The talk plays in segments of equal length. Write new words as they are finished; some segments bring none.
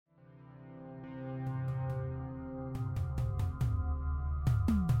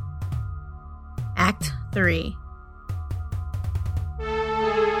Act 3.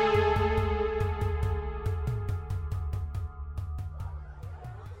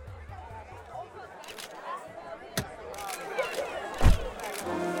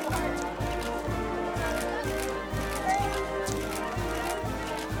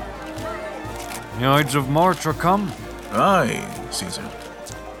 The Ides of March are come? Aye, Caesar,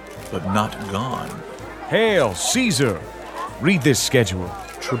 but not gone. Hail, Caesar! Read this schedule.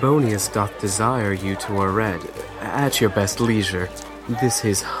 Trebonius doth desire you to are read, at your best leisure, this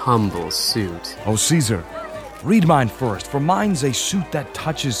his humble suit. Oh, Caesar, read mine first, for mine's a suit that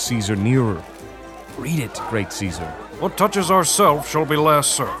touches Caesar nearer. Read it, great Caesar. What touches ourself shall be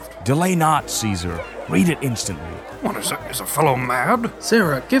last served. Delay not, Caesar. Read it instantly. What is it? Is a fellow mad?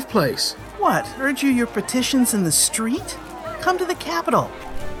 Sarah, give place. What, urge you your petitions in the street? Come to the Capitol.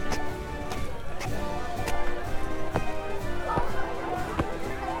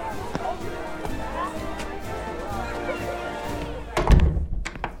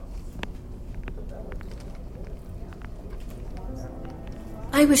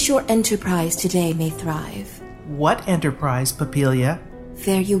 I wish your enterprise today may thrive. What enterprise, Papilia?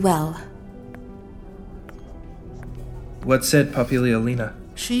 Fare you well. What said Papiliolina?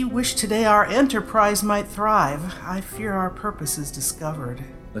 She wished today our enterprise might thrive. I fear our purpose is discovered.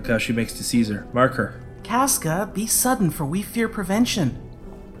 Look how she makes to Caesar. Mark her. Casca, be sudden, for we fear prevention.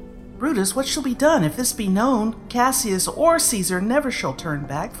 Brutus, what shall be done? If this be known, Cassius or Caesar never shall turn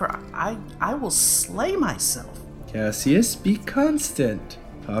back, for I will slay myself. Cassius, be constant.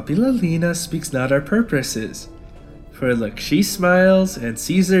 Papiliolina speaks not our purposes. For look, she smiles, and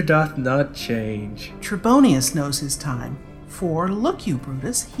Caesar doth not change. Trebonius knows his time. For look you,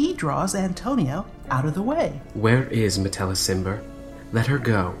 Brutus, he draws Antonio out of the way. Where is Metellus Cimber? Let her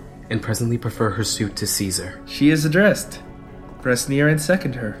go, and presently prefer her suit to Caesar. She is addressed. Press near and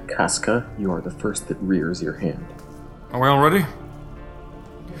second her. Casca, you are the first that rears your hand. Are we all ready?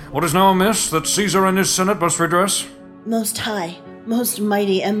 What is now amiss that Caesar and his senate must redress? Most high, most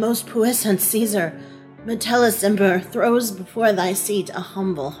mighty, and most puissant Caesar, Metellus Cimber throws before thy seat a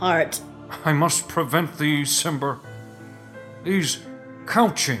humble heart. I must prevent thee, Cimber. These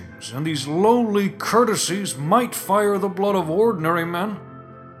couchings and these lowly courtesies might fire the blood of ordinary men,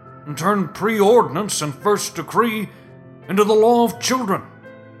 and turn pre-ordinance and first decree into the law of children.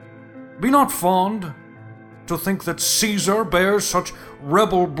 Be not fond to think that Caesar bears such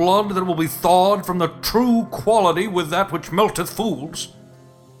rebel blood that will be thawed from the true quality with that which melteth fools.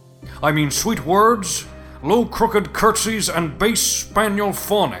 I mean sweet words, low crooked curtsies, and base spaniel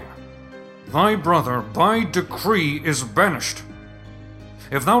fawning. Thy brother by decree is banished.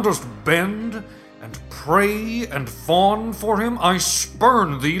 If thou dost bend and pray and fawn for him, I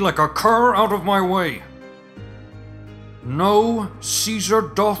spurn thee like a cur out of my way. No, Caesar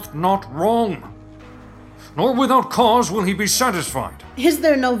doth not wrong, nor without cause will he be satisfied. Is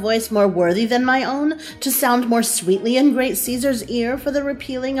there no voice more worthy than my own, to sound more sweetly in great Caesar's ear for the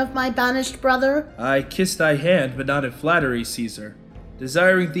repealing of my banished brother? I kiss thy hand, but not in flattery, Caesar,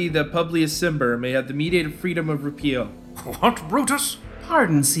 desiring thee that Publius Cimber may have the mediated freedom of repeal. What, Brutus?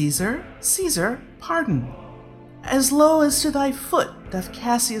 Pardon, Caesar. Caesar, pardon. As low as to thy foot doth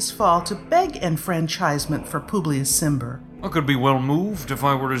Cassius fall to beg enfranchisement for Publius Cimber. I could be well moved if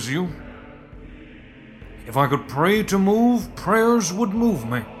I were as you. If I could pray to move, prayers would move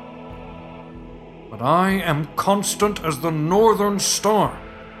me. But I am constant as the northern star,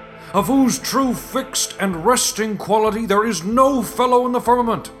 of whose true fixed and resting quality there is no fellow in the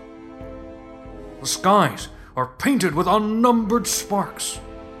firmament. The skies are painted with unnumbered sparks.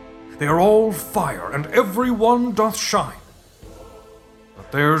 They are all fire, and every one doth shine.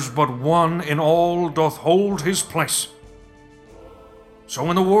 But there's but one in all doth hold his place. So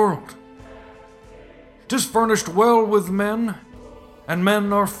in the world, 'tis furnished well with men, and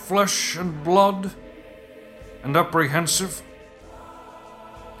men are flesh and blood, and apprehensive.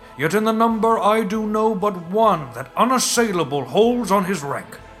 Yet in the number I do know but one that unassailable holds on his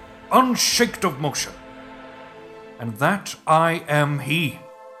rank, unshaked of motion, and that I am he.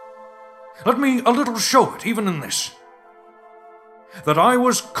 Let me a little show it, even in this. That I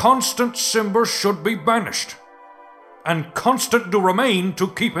was constant Cimber should be banished, and constant do remain to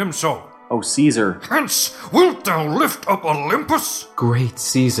keep him so. O Caesar! Hence, wilt thou lift up Olympus? Great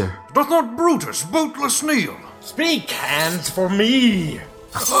Caesar! Doth not Brutus bootless kneel? Speak, hands, for me!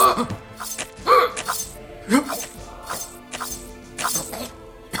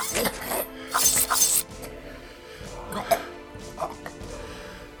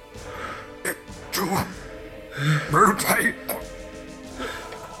 Brute!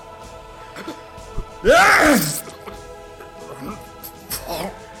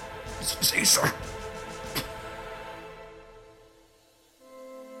 Caesar!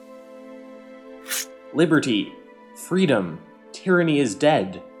 Liberty! Freedom! Tyranny is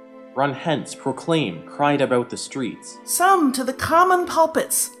dead! Run hence, proclaim, cried about the streets. Some to the common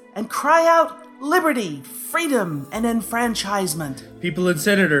pulpits, and cry out liberty, freedom, and enfranchisement. People and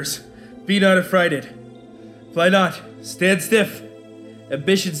senators, be not affrighted. Fly not, stand stiff.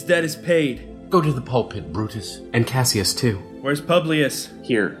 Ambition's debt is paid. Go to the pulpit, Brutus. And Cassius, too. Where's Publius?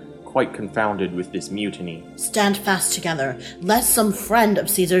 Here, quite confounded with this mutiny. Stand fast together, lest some friend of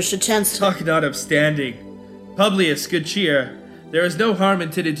Caesar should chance to— Talk not of standing. Publius, good cheer. There is no harm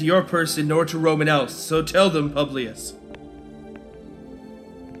intended to your person nor to Roman else, so tell them, Publius.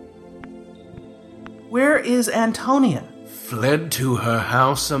 Where is Antonia? Fled to her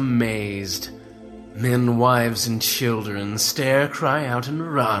house amazed. Men, wives, and children stare, cry out,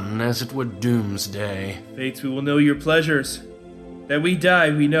 and run as it were doomsday. Fates, we will know your pleasures. That we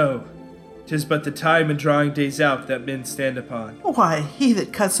die, we know. 'Tis but the time and drawing days out that men stand upon. Why, he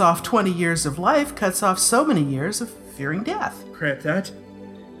that cuts off 20 years of life cuts off so many years of fearing death. Grant that,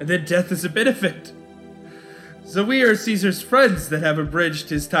 and then death is a benefit. So we are Caesar's friends that have abridged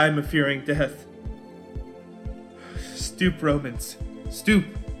his time of fearing death. Stoop, Romans, stoop,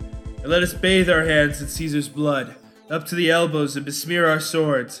 and let us bathe our hands in Caesar's blood, up to the elbows, and besmear our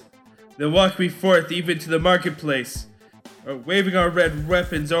swords. Then walk we forth even to the marketplace, or waving our red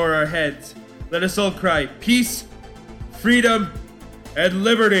weapons o'er our heads. Let us all cry, peace, freedom, and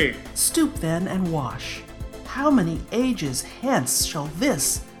liberty. Stoop then and wash. How many ages hence shall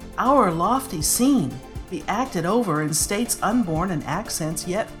this, our lofty scene, be acted over in states unborn and accents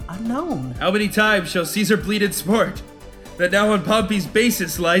yet unknown? How many times shall Caesar bleed in sport, that now on Pompey's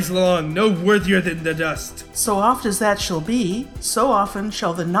basis lies long, no worthier than the dust? So oft as that shall be, so often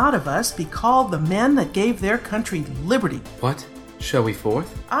shall the not of us be called the men that gave their country liberty. What? Shall we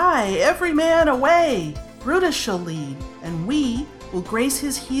forth? Aye, every man away! Brutus shall lead, and we will grace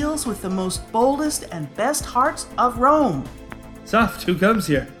his heels with the most boldest and best hearts of Rome. Soft, who comes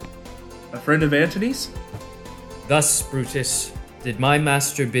here? A friend of Antony's? Thus, Brutus, did my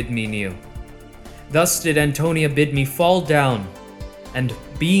master bid me kneel. Thus did Antonia bid me fall down, and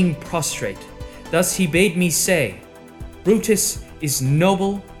being prostrate, thus he bade me say, Brutus is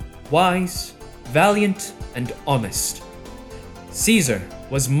noble, wise, valiant, and honest. Caesar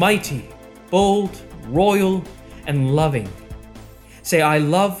was mighty, bold, royal, and loving. Say, I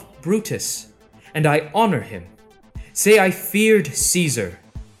love Brutus, and I honor him. Say, I feared Caesar,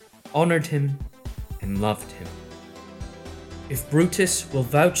 honored him, and loved him. If Brutus will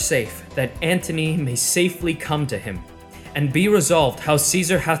vouchsafe that Antony may safely come to him, and be resolved how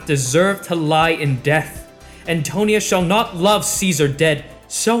Caesar hath deserved to lie in death, Antonia shall not love Caesar dead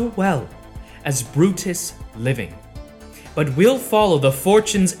so well as Brutus living, but will follow the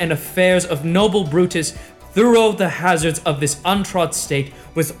fortunes and affairs of noble Brutus through the hazards of this untrod state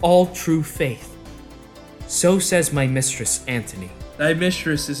with all true faith. So says my mistress Antony. Thy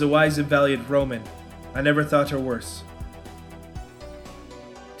mistress is a wise and valiant Roman. I never thought her worse.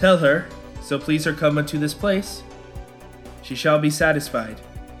 Tell her, so please her come unto this place, she shall be satisfied,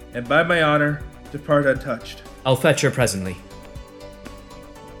 and by my honor depart untouched. I'll fetch her presently.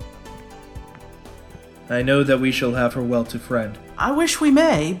 I know that we shall have her well to friend. I wish we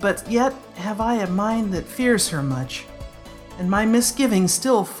may, but yet have I a mind that fears her much, and my misgiving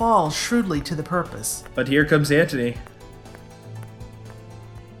still falls shrewdly to the purpose. But here comes Antony.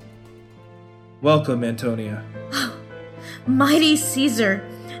 Welcome, Antonia. Mighty Caesar,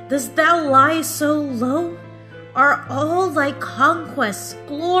 dost thou lie so low? Are all thy conquests,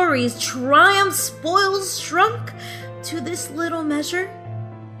 glories, triumphs, spoils shrunk to this little measure?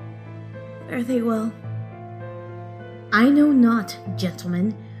 Fare thee well. I know not,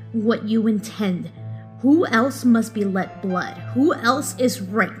 gentlemen, what you intend. Who else must be let blood? Who else is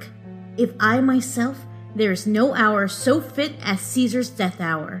rank? If I myself, there is no hour so fit as Caesar's death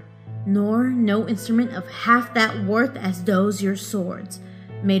hour, nor no instrument of half that worth as those your swords,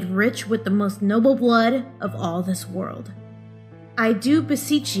 made rich with the most noble blood of all this world. I do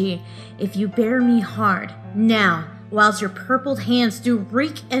beseech ye, if you bear me hard, now, whilst your purpled hands do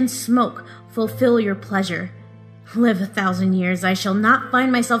reek and smoke, fulfill your pleasure. Live 1,000 years, I shall not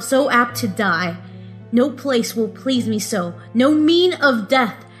find myself so apt to die. No place will please me so, no mean of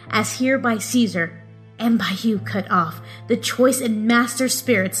death, as here by Caesar, and by you cut off, the choice and master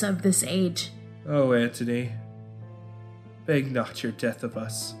spirits of this age. Oh, Antony, beg not your death of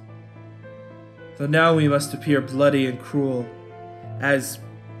us. Though now we must appear bloody and cruel, as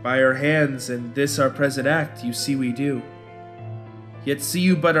by our hands and this our present act you see we do. Yet see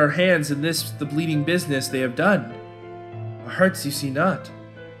you but our hands and this the bleeding business they have done. Our hearts you see not.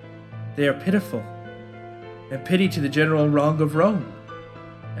 They are pitiful, and pity to the general wrong of Rome.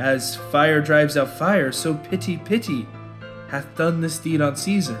 As fire drives out fire, so pity, pity hath done this deed on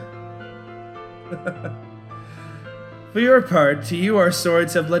Caesar. For your part, to you our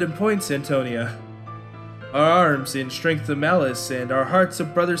swords have led in points, Antonia. Our arms in strength of malice, and our hearts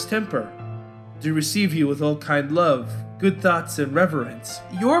of brother's temper, do receive you with all kind love, good thoughts, and reverence.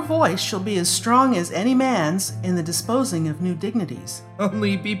 Your voice shall be as strong as any man's in the disposing of new dignities.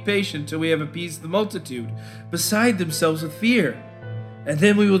 Only be patient till we have appeased the multitude, beside themselves with fear, and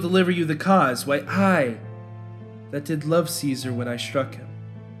then we will deliver you the cause why I, that did love Caesar when I struck him,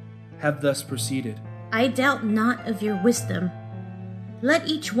 have thus proceeded. I doubt not of your wisdom. Let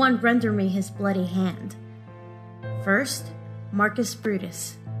each one render me his bloody hand. First, Marcus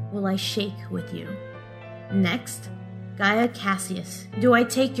Brutus will I shake with you. Next, Gaia Cassius, do I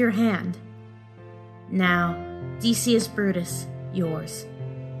take your hand. Now, Decius Brutus, yours.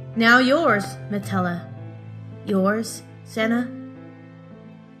 Now yours, Metella. Yours, Senna.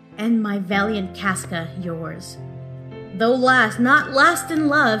 And my valiant Casca, yours. Though last, not last in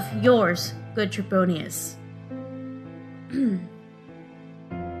love, yours, good Trebonius.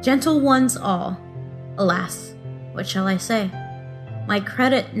 Gentle ones all. Alas, what shall I say? My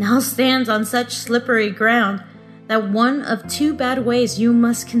credit now stands on such slippery ground that one of two bad ways you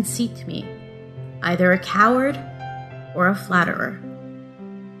must conceit me, either a coward or a flatterer.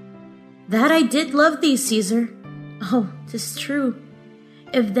 That I did love thee, Caesar. Oh, 'tis true.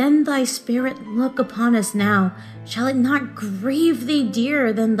 If then thy spirit look upon us now, shall it not grieve thee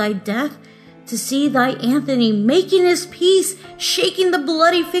dearer than thy death, to see thy Anthony making his peace, shaking the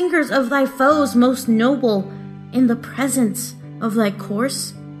bloody fingers of thy foes most noble in the presence of thy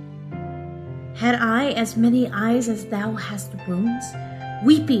corse? Had I as many eyes as thou hast wounds,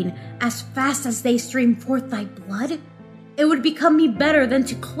 weeping as fast as they stream forth thy blood, it would become me better than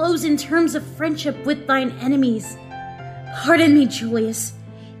to close in terms of friendship with thine enemies. Pardon me, Julius.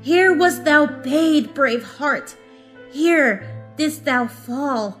 Here was thou bade, brave heart. Here didst thou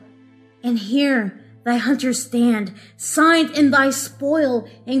fall, and here thy hunters stand, signed in thy spoil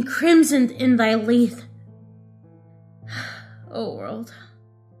and crimsoned in thy lethe. O world,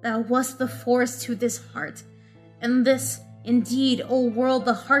 thou wast the force to this heart, and this, indeed, O world,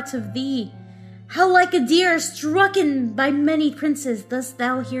 the heart of thee. How like a deer strucken by many princes dost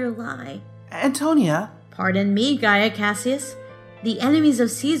thou here lie. Antonia. Pardon me, Gaia Cassius. The enemies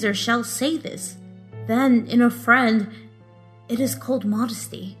of Caesar shall say this. Then, in a friend, it is called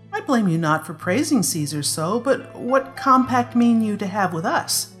modesty. I blame you not for praising Caesar so, but what compact mean you to have with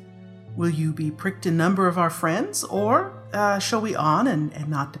us? Will you be pricked in number of our friends, or shall we on and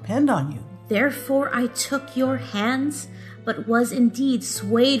not depend on you? Therefore I took your hands, but was indeed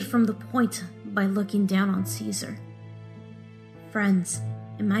swayed from the point by looking down on Caesar. Friends,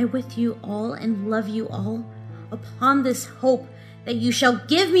 am I with you all and love you all, upon this hope that you shall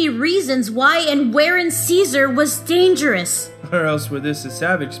give me reasons why and wherein Caesar was dangerous. Or else were this a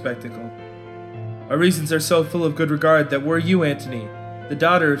savage spectacle. Our reasons are so full of good regard that were you, Antony, the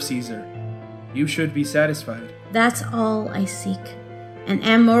daughter of Caesar, you should be satisfied. That's all I seek, and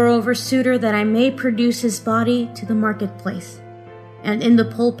am moreover suitor that I may produce his body to the marketplace, and in the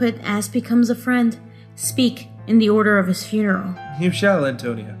pulpit, as becomes a friend, speak in the order of his funeral. You shall,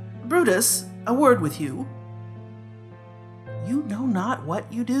 Antonia. Brutus, a word with you. You know not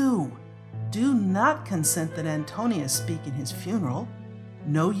what you do. Do not consent that Antonius speak in his funeral.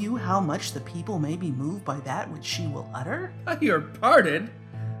 Know you how much the people may be moved by that which she will utter? By your pardon,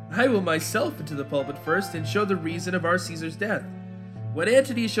 I will myself into the pulpit first and show the reason of our Caesar's death. When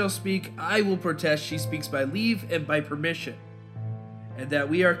Antony shall speak, I will protest she speaks by leave and by permission, and that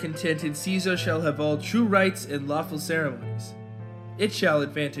we are contented Caesar shall have all true rights and lawful ceremonies. It shall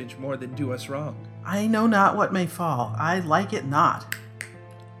advantage more than do us wrong. I know not what may fall. I like it not.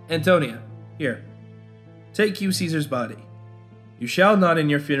 Antonia, here, take you Caesar's body. You shall not in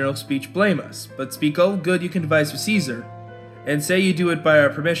your funeral speech blame us, but speak all good you can devise for Caesar, and say you do it by our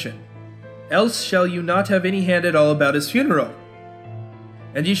permission. Else shall you not have any hand at all about his funeral.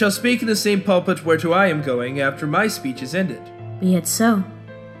 And ye shall speak in the same pulpit whereto I am going after my speech is ended. Be it so.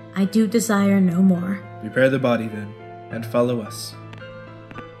 I do desire no more. Prepare the body then, and follow us.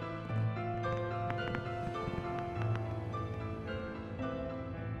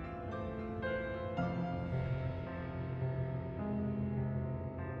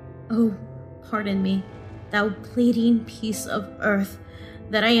 Oh, pardon me, thou bleeding piece of earth,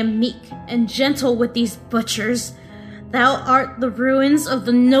 that I am meek and gentle with these butchers. Thou art the ruins of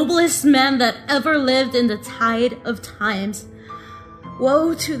the noblest man that ever lived in the tide of times.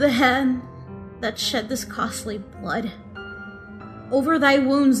 Woe to the hand that shed this costly blood. Over thy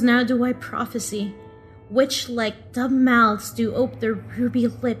wounds now do I prophesy. which like dumb mouths do ope their ruby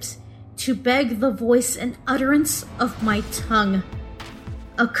lips to beg the voice and utterance of my tongue.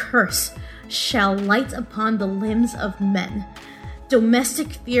 A curse shall light upon the limbs of men.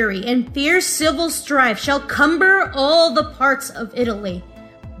 Domestic fury and fierce civil strife shall cumber all the parts of Italy.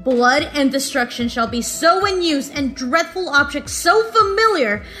 Blood and destruction shall be so in use, and dreadful objects so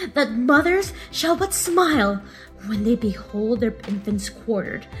familiar, that mothers shall but smile when they behold their infants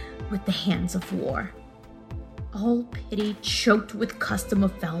quartered with the hands of war. All pity choked with custom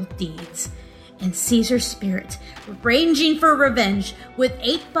of foul deeds, and Caesar's spirit, ranging for revenge, with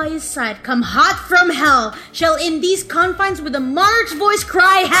 8 by his side, come hot from hell, shall in these confines with a monarch's voice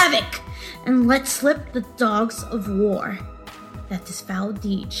cry havoc, and let slip the dogs of war, that this foul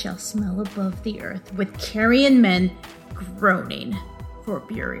deed shall smell above the earth, with carrion men groaning for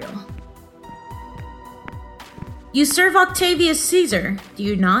burial. You serve Octavius Caesar, do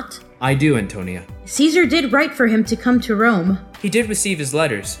you not? I do, Antonia. Caesar did write for him to come to Rome. He did receive his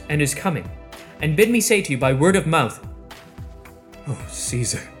letters, and is coming, and bid me say to you by word of mouth, Oh,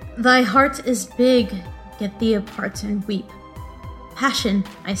 Caesar. Thy heart is big, get thee apart and weep. Passion,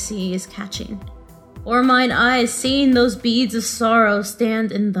 I see, is catching. Or mine eyes, seeing those beads of sorrow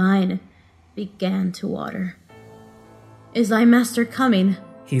stand in thine, began to water. Is thy master coming?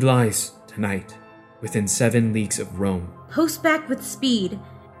 He lies tonight, within 7 leagues of Rome. Post back with speed,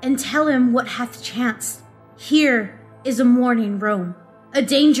 and tell him what hath chanced. Here is a mourning Rome, a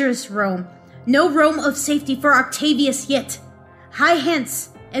dangerous Rome, no Rome of safety for Octavius yet. Hie hence,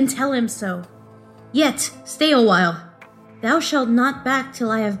 and tell him so. Yet, stay a while. Thou shalt not back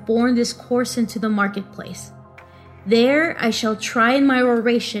till I have borne this corse into the marketplace. There I shall try in my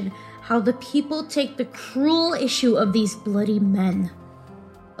oration how the people take the cruel issue of these bloody men.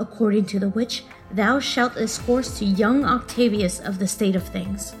 According to the which, thou shalt discourse to young Octavius of the state of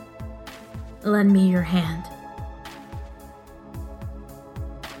things. Lend me your hand.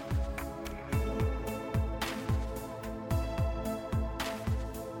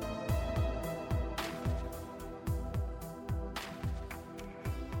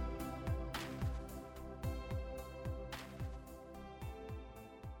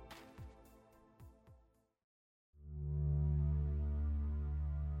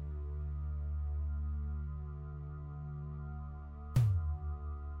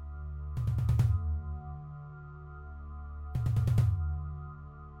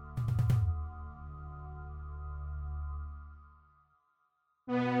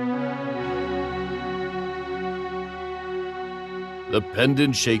 The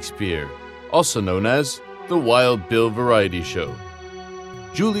Pendant Shakespeare, also known as the Wild Bill Variety Show.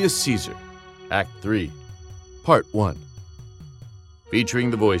 Julius Caesar, Act 3, Part 1. Featuring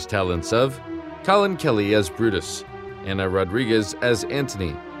the voice talents of Colin Kelly as Brutus, Anna Rodriguez as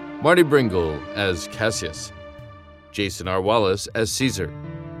Antony, Marty Bringle as Cassius, Jason R. Wallace as Caesar,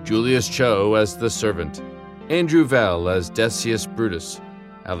 Julius Cho as the Servant, Andrew Val as Decius Brutus,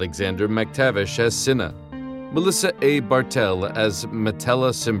 Alexander McTavish as Cinna, Melissa A. Bartell as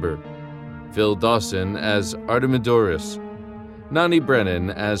Metella Cimber, Phil Dawson as Artemidorus, Nani Brennan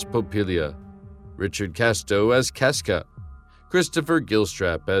as Popilia, Richard Casto as Casca, Christopher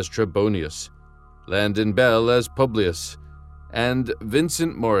Gilstrap as Trebonius, Landon Bell as Publius, and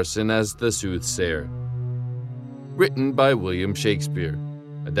Vincent Morrison as the Soothsayer. Written by William Shakespeare,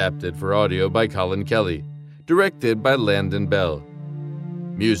 adapted for audio by Colin Kelly, directed by Landon Bell.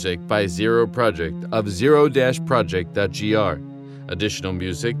 Music by Zero Project of zero-project.gr. Additional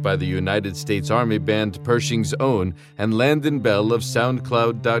music by the United States Army Band Pershing's Own and Landon Bell of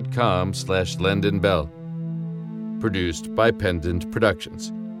soundcloud.com/Landon Bell. Produced by Pendant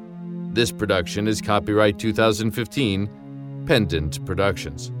Productions. This production is copyright 2015, Pendant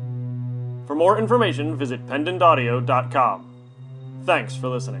Productions. For more information, visit pendantaudio.com. Thanks for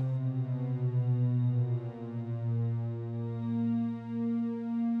listening.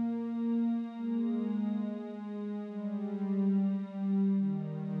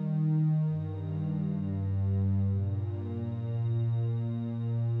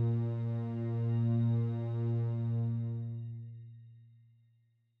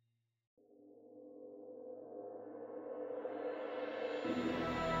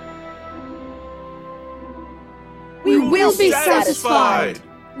 We will be satisfied!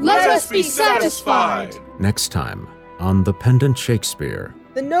 Let us be satisfied! Next time on The Pendant Shakespeare.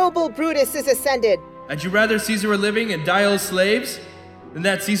 The noble Brutus is ascended. Had you rather Caesar were living and die all slaves, than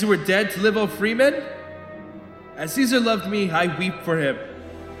that Caesar were dead to live all freemen? As Caesar loved me, I weep for him.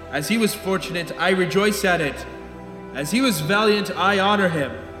 As he was fortunate, I rejoice at it. As he was valiant, I honor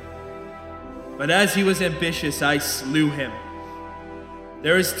him. But as he was ambitious, I slew him.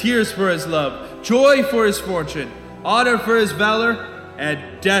 There is tears for his love, joy for his fortune, honor for his valor, and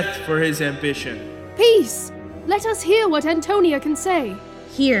death for his ambition. Peace! Let us hear what Antonia can say.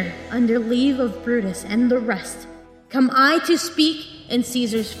 Here, under leave of Brutus and the rest, come I to speak in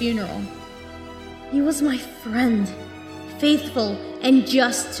Caesar's funeral. He was my friend, faithful and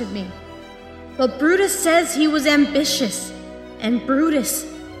just to me. But Brutus says he was ambitious, and Brutus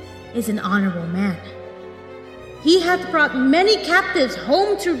is an honorable man. He hath brought many captives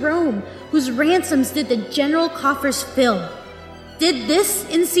home to Rome, whose ransoms did the general coffers fill. Did this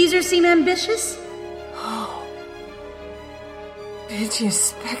in Caesar seem ambitious? Oh, piteous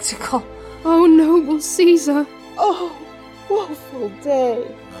spectacle. Oh, noble Caesar. Oh, woeful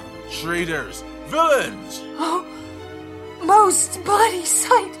day. Traitors! Villains! Oh, most bloody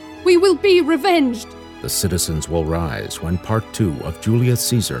sight. We will be revenged. The citizens will rise when Part 2 of Julius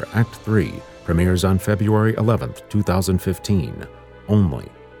Caesar Act 3 premieres on February 11th, 2015, only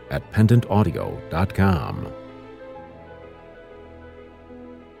at pendantaudio.com.